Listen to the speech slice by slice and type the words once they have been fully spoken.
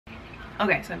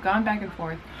Okay, so I've gone back and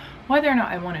forth whether or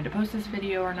not I wanted to post this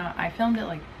video or not. I filmed it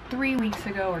like 3 weeks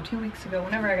ago or 2 weeks ago,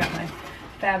 whenever I got my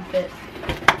Fab Fit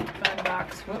Fun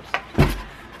box. Whoops.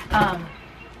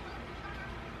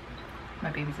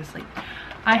 My baby's asleep.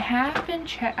 I have been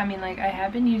I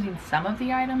have been using some of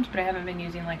the items, but I haven't been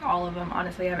using like all of them.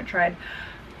 Honestly, I haven't tried.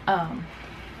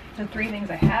 The 3 things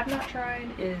I have not tried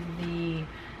is the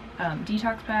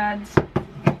detox pads,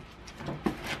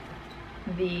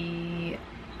 the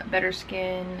Better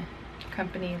Skin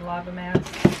Company lava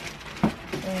mask,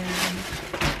 and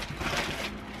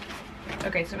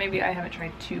okay, so maybe I haven't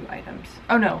tried 2 items.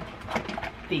 Oh no,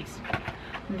 these.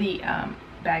 The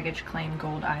baggage claim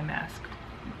gold eye mask.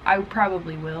 I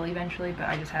probably will eventually, but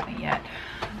I just haven't yet.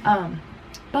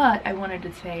 But I wanted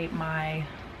to say my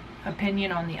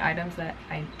opinion on the items that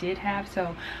I did have.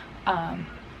 So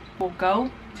we'll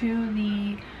go to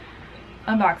the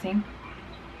unboxing.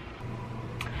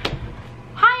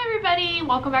 Hi everybody,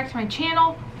 welcome back to my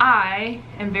channel. I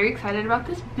am very excited about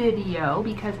this video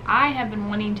because I have been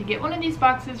wanting to get one of these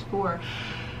boxes for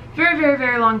a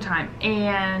very long time,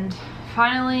 and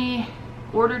finally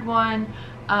ordered one.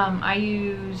 I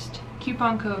used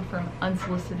coupon code from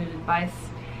Unsolicited Advice.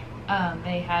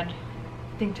 They had,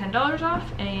 I think, $10 off,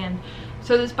 and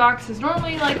so this box is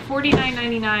normally like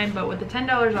 $49.99, but with the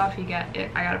 $10 off you get it,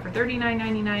 I got it for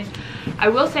 $39.99. I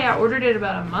will say I ordered it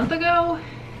about a month ago,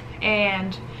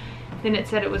 and then it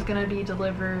said it was gonna be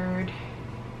delivered.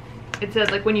 It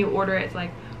said like when you order it, it's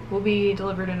like will be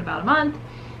delivered in about a month.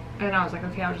 And I was like,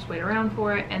 okay, I'll just wait around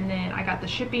for it. And then I got the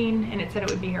shipping and it said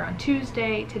it would be here on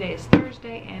Tuesday. Today is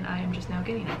Thursday and I am just now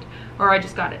getting it. Or I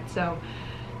just got it. So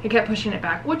I kept pushing it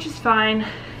back, which is fine.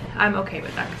 I'm okay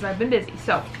with that because I've been busy.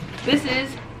 So this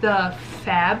is the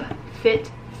Fab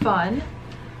Fit Fun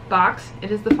box.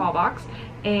 It is the fall box.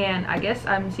 And I guess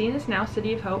I'm seeing this now,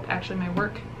 City of Hope. Actually, my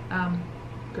work,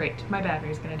 great. My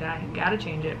battery is going to die. Gotta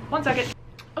change it. 1 second.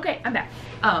 Okay, I'm back.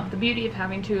 The beauty of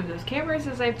having 2 of those cameras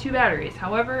is I have 2 batteries.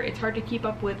 However, it's hard to keep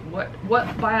up with what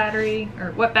battery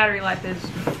life is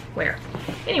where.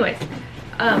 Anyways,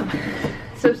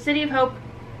 so City of Hope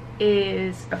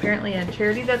is apparently a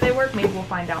charity that they work. Maybe we'll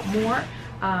find out more.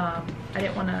 I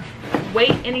didn't want to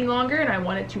wait any longer, and I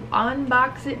wanted to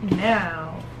unbox it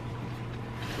now.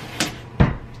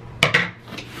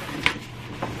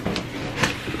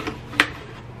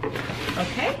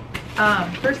 Okay.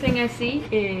 First thing I see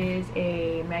is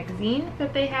a magazine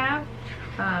that they have.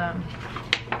 I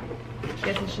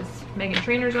guess it's just Meghan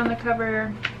Trainor's on the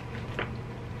cover,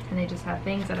 and they just have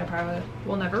things that I probably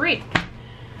will never read.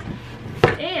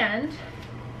 And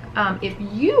if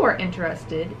you are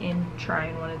interested in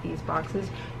trying one of these boxes,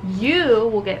 you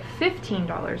will get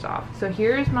 $15 off. So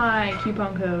here's my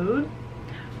coupon code,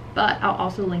 but I'll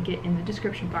also link it in the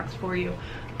description box for you.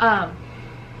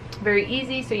 Very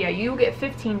easy. So yeah, you get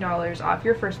 $15 off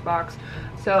your first box.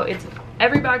 So it's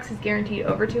every box is guaranteed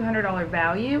over $200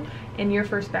 value, and your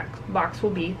first box will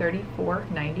be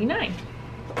 $34.99.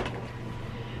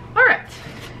 All right,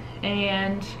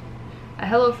 and a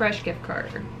HelloFresh gift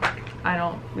card.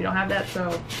 We don't have that,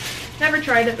 so never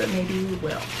tried it, but maybe we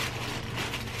will.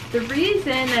 The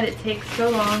reason that it takes so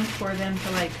long for them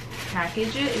to like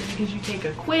package it is because you take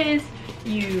a quiz,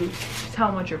 you tell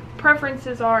them what your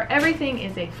preferences are. Everything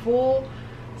is a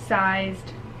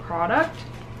full-sized product,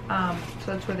 so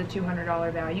that's where the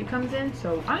 $200 value comes in.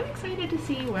 So I'm excited to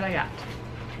see what I got.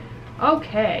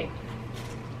 Okay,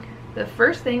 the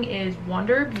first thing is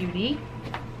Wonder Beauty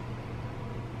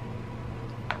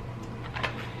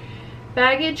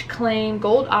Baggage Claim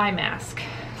Gold Eye Mask.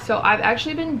 So I've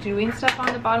actually been doing stuff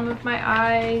on the bottom of my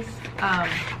eyes.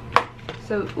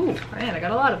 So, ooh, man, I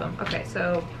got a lot of them. Okay,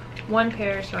 so 1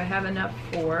 pair, so I have enough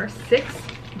for 6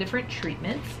 different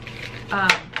treatments,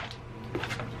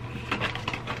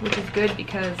 which is good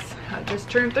because I just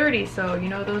turned 30, so you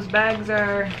know those bags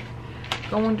are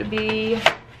going to be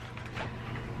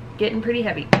getting pretty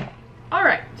heavy. All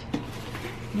right,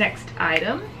 next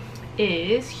item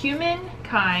is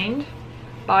Humankind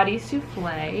Body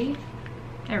Souffle.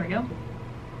 There we go.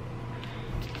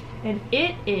 And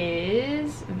it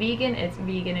is vegan. It's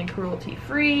vegan and cruelty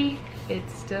free.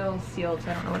 It's still sealed,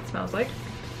 so I don't know what it smells like.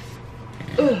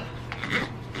 Ugh.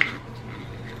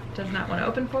 Does not want to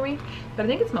open for me, but I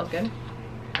think it smells good.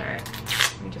 All right,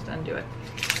 let me just undo it.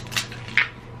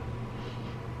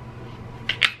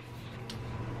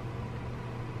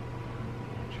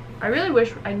 I really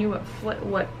wish I knew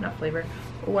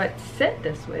what scent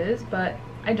this was, but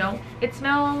I don't. It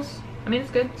smells, I mean,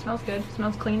 it's good. It smells good. It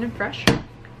smells clean and fresh.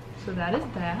 So that is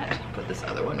that. Put this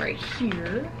other one right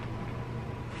here.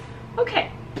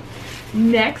 Okay,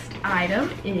 next item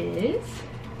is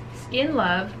Skin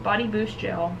Love Body Boost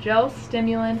Gel. Gel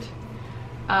stimulant,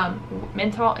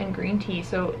 menthol and green tea.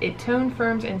 So it tone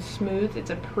firms and smooths. It's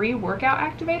a pre-workout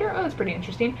activator. Oh, that's pretty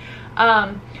interesting.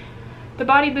 The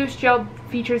Body Boost Gel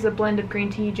features a blend of green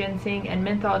tea, ginseng, and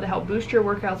menthol to help boost your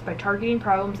workouts by targeting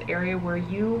problems area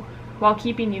while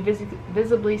keeping you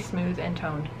visibly smooth and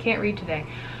toned. Can't read today.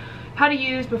 How to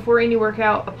use before any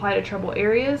workout. Apply to trouble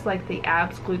areas like the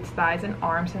abs, glutes, thighs, and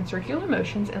arms in circular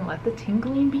motions, and let the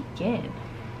tingling begin.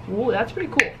 Ooh, that's pretty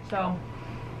cool. So,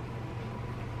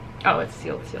 oh, it's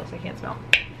sealed seals. I can't smell.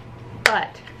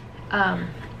 But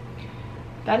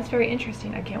that is very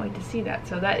interesting. I can't wait to see that.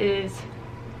 So that is,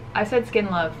 I said Skin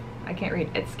Love. I can't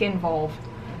read. It's Skin Volve.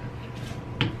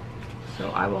 So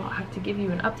I will have to give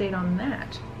you an update on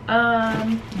that.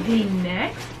 The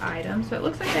next item. So it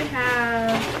looks like I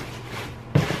have,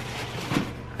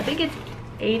 I think it's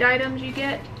 8 items you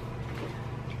get.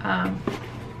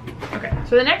 Okay,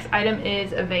 so the next item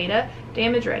is Aveda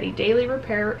Damage Ready Daily I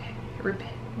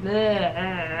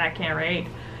can't read.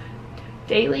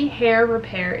 Daily Hair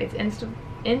Repair. It's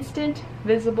instant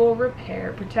visible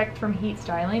repair. Protect from heat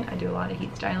styling. I do a lot of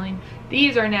heat styling.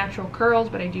 These are natural curls,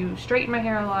 but I do straighten my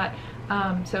hair a lot.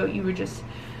 So you would just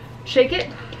shake it,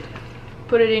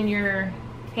 put it in your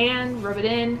hand, rub it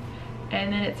in,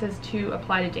 and then it says to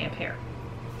apply to damp hair.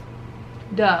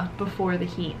 Duh, before the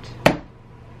heat.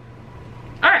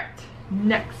 Alright,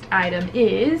 next item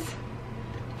is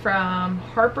from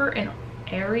Harper and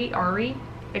Ari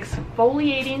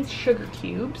Exfoliating Sugar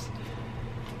Cubes.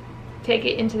 Take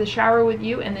it into the shower with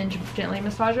you and then gently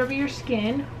massage over your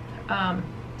skin.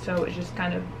 So it just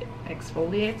kind of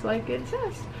exfoliates like it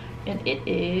says. And it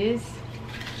is,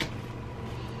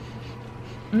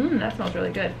 that smells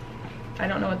really good. I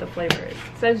don't know what the flavor is.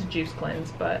 It says juice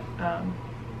cleanse, but I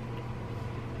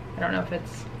don't know if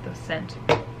it's the scent.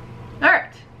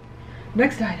 Alright,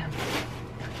 next item.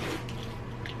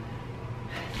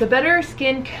 The Better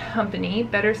Skin Company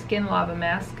Better Skin Lava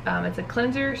Mask. It's a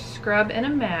cleanser, scrub, and a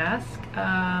mask.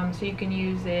 So you can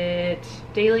use it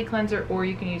daily cleanser, or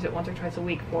you can use it once or twice a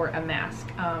week for a mask.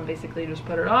 Basically just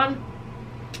put it on,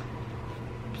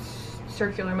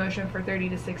 circular motion for 30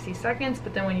 to 60 seconds,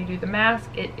 but then when you do the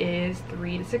mask it is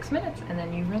 3 to 6 minutes, and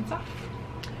then you rinse off.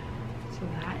 So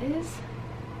that is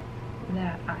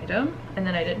that item. And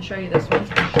then I didn't show you this one,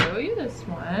 so I'll show you this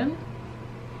one.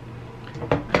 I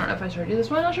don't know if I showed you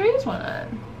this one. I'll show you this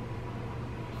one.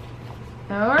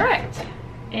 Alright,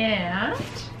 and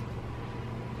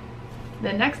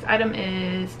the next item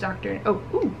is Dr.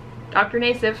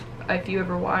 Nassif. If you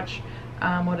ever watch,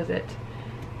 what is it?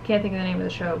 Can't think of the name of the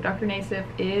show. Dr. Nassif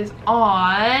is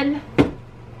on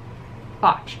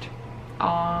Botched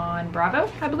on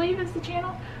Bravo, I believe is the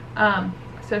channel.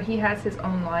 So he has his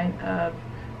own line of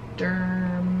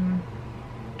I'm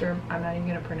not even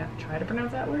gonna try to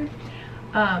pronounce that word.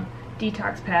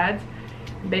 Detox pads.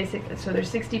 So there's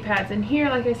 60 pads in here.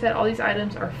 Like I said, all these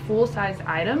items are full-size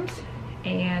items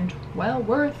and well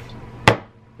worth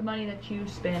the money that you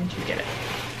spend to get it.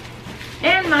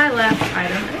 And my last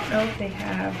item, I don't know if they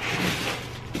have,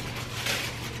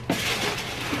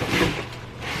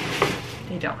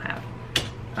 they don't have.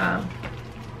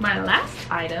 My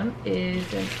last item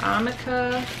is an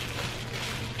Arnica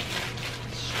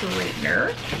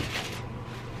straightener.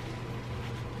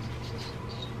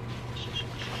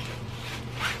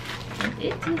 And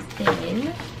it is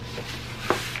in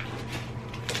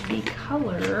the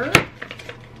color,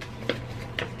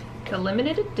 the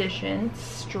limited edition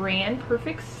Strand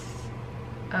Perfect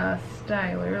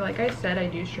Styler. Like I said, I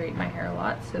do straighten my hair a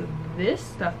lot, so this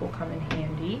stuff will come in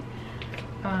handy.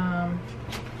 I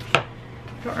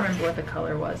don't remember what the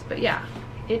color was, but yeah,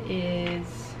 it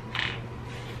is.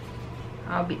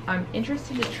 I'm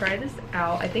interested to try this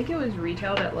out. I think it was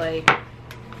retailed at like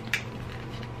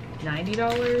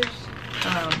 $90,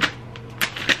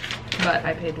 but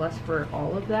I paid less for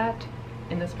all of that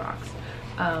in this box.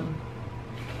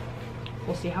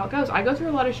 We'll see how it goes. I go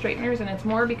through a lot of straighteners, and it's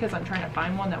more because I'm trying to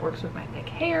find one that works with my thick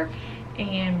hair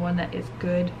and one that is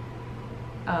good,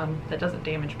 that doesn't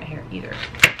damage my hair either.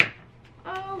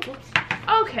 Oh, whoops.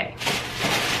 Okay.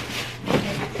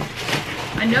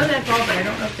 I know that's all, but I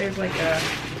don't know if there's like a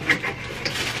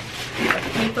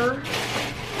paper.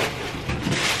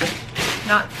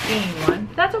 Not seeing one.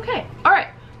 That's okay. Alright.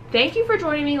 Thank you for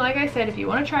joining me. Like I said, if you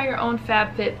want to try your own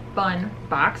Fab Fit Fun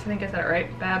box, I think I said it right,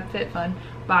 Fab Fit Fun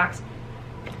box,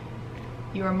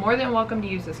 you are more than welcome to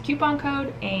use this coupon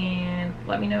code and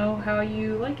let me know how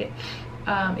you like it.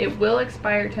 It will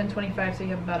expire 10/25, so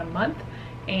you have about a month,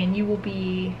 and you will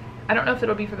be, I don't know if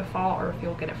it'll be for the fall or if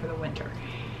you'll get it for the winter.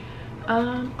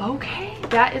 Okay,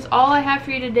 that is all I have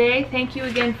for you today. Thank you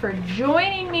again for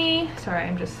joining me. Sorry,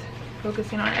 I'm just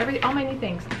focusing on all my new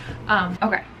things.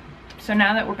 Okay, so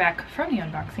now that we're back from the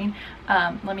unboxing,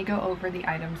 let me go over the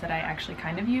items that I actually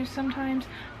kind of use sometimes.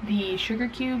 The sugar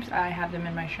cubes, I have them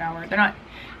in my shower. They're not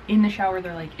in the shower,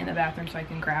 they're like in the bathroom so I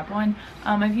can grab one.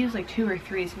 I've used like 2 or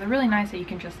 3, so they're really nice that you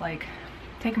can just like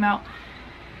take them out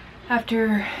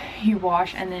after you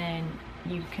wash, and then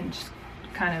you can just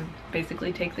kind of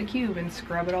basically take the cube and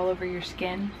scrub it all over your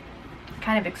skin.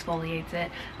 Kind of exfoliates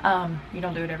it. You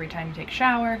don't do it every time you take a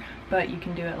shower, but you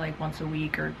can do it like once a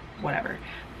week or whatever.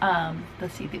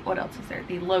 Let's see, what else is there?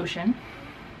 The lotion.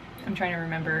 I'm trying to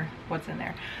remember what's in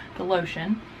there. The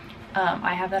lotion.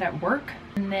 I have that at work.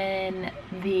 And then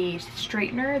the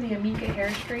straightener, the Amiga hair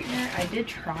straightener, I did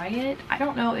try it. I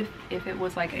don't know if it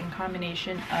was like in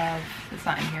combination of, it's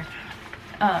not in here,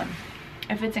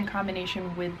 if it's in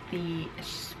combination with the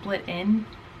split in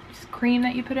cream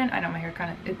that you put in. I know my hair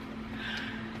kind of,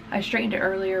 I straightened it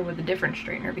earlier with a different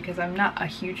straightener because I'm not a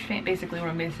huge fan. Basically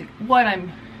what I'm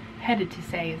headed to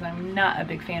say is I'm not a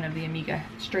big fan of the Amiga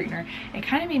straightener. It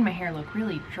kind of made my hair look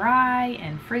really dry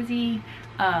and frizzy.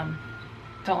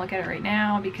 Don't look at it right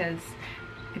now because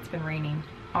it's been raining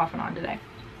off and on today.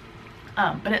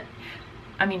 But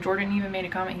I mean, Jordan even made a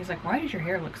comment. He's like, why does your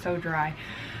hair look so dry?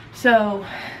 So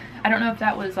I don't know if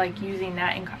that was like using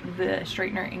that the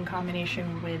straightener in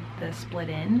combination with the split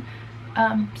in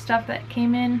stuff that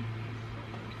came in,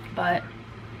 but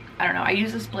I don't know. I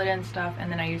use the split in stuff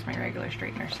and then I use my regular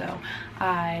straightener, so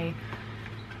I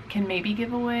can maybe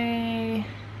give away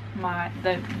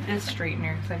this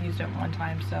straightener because I've used it one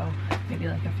time, so maybe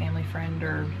like a family friend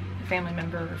or a family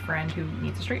member or friend who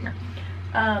needs a straightener.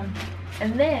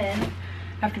 And then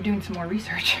after doing some more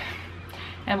research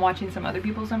and watching some other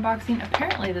people's unboxing,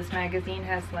 apparently this magazine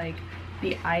has like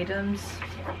the items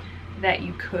that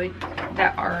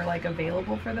that are like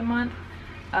available for the month,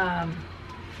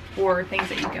 or things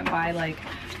that you can buy like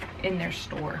in their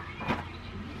store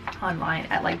online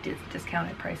at like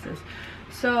discounted prices.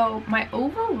 So my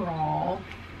overall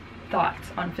thoughts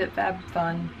on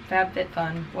Fab Fit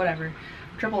Fun, whatever,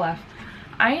 triple F,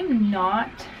 I am not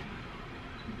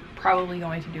probably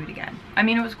going to do it again. I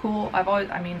mean, it was cool.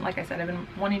 I mean, like I said, I've been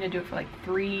wanting to do it for like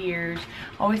 3 years.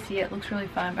 Always see it, looks really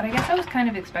fun, but I guess I was kind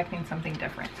of expecting something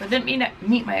different. So it didn't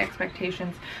meet my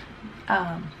expectations.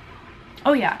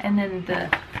 Oh yeah, and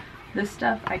then this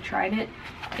stuff, I tried it.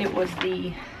 It was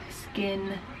the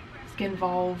Skin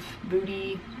Volve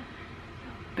Booty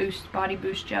Body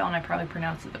Boost Gel, and I probably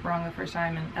pronounced it wrong the first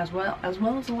time, and as well as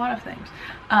a lot of things.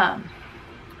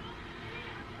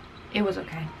 It was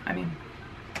okay. I mean,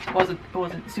 it wasn't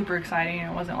super exciting.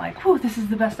 It wasn't like, whew, this is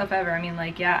the best stuff ever. I mean,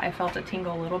 like, yeah, I felt a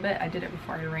tingle a little bit. I did it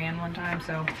before I ran one time,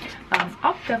 so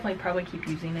I'll definitely probably keep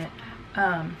using it.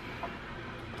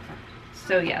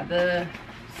 So yeah, the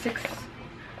 6,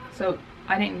 so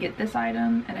I didn't get this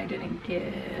item and I didn't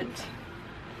get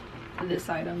this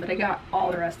item, but I got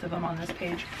all the rest of them on this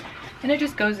page, and it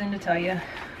just goes in to tell you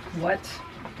what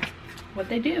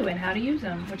they do and how to use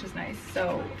them, which is nice.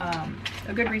 So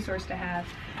a good resource to have.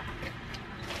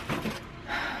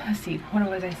 Let's see, what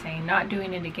was I saying? Not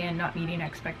doing it again, not meeting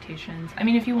expectations. I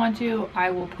mean, if you want to, I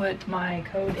will put my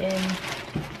code in.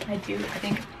 I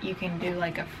think you can do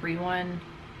like a free one,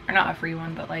 or not a free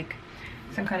one, but like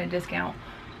some kind of discount,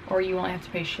 or you only have to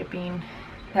pay shipping.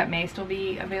 That may still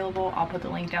be available. I'll put the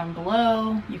link down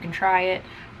below. You can try it.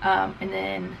 And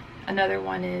then another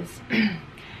one is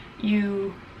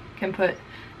you can put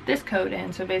this code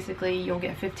in, so basically you'll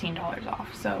get $15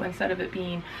 off. So instead of it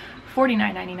being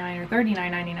 $49.99 or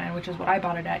 $39.99, which is what I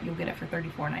bought it at, you'll get it for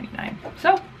 $34.99.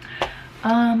 So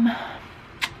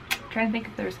trying to think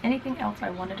if there's anything else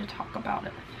I wanted to talk about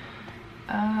it.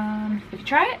 If you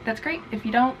try it, that's great. If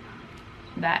you don't,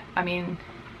 I mean,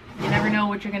 you never know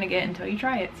what you're gonna get until you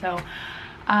try it. So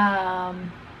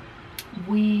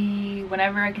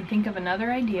whenever I can think of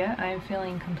another idea, I am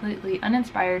feeling completely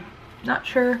uninspired, not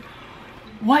sure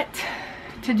what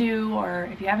to do, or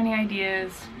if you have any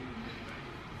ideas,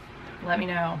 let me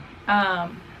know.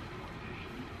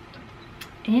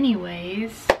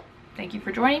 Anyways, thank you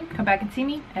for joining. Come back and see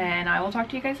me, and I will talk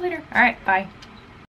to you guys later. All right, bye.